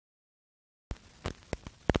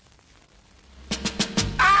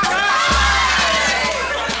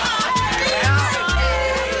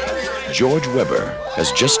George Webber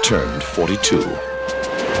has just turned 42.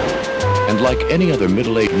 And like any other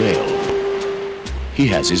middle-aged male, he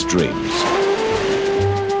has his dreams.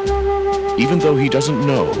 Even though he doesn't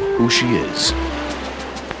know who she is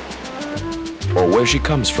or where she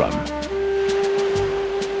comes from,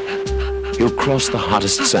 he'll cross the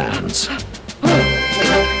hottest sands,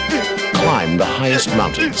 climb the highest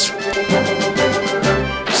mountains,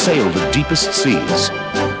 sail the deepest seas,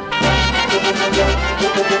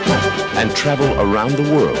 and travel around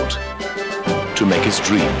the world to make his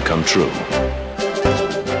dream come true.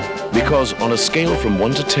 Because on a scale from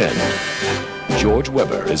 1 to 10, George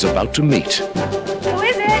Webber is about to meet... Who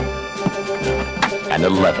is it? An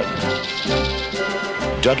 11.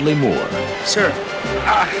 Dudley Moore. Sir,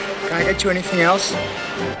 can I get you anything else?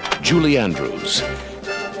 Julie Andrews.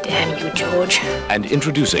 Damn you, George. And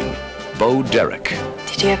introducing Bo Derek.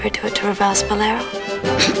 Did you ever do it to reverse Bolero?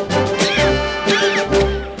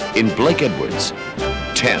 In Blake Edwards,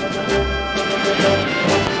 10.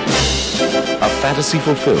 A fantasy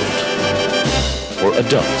fulfilled for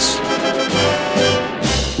adults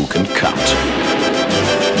who can count.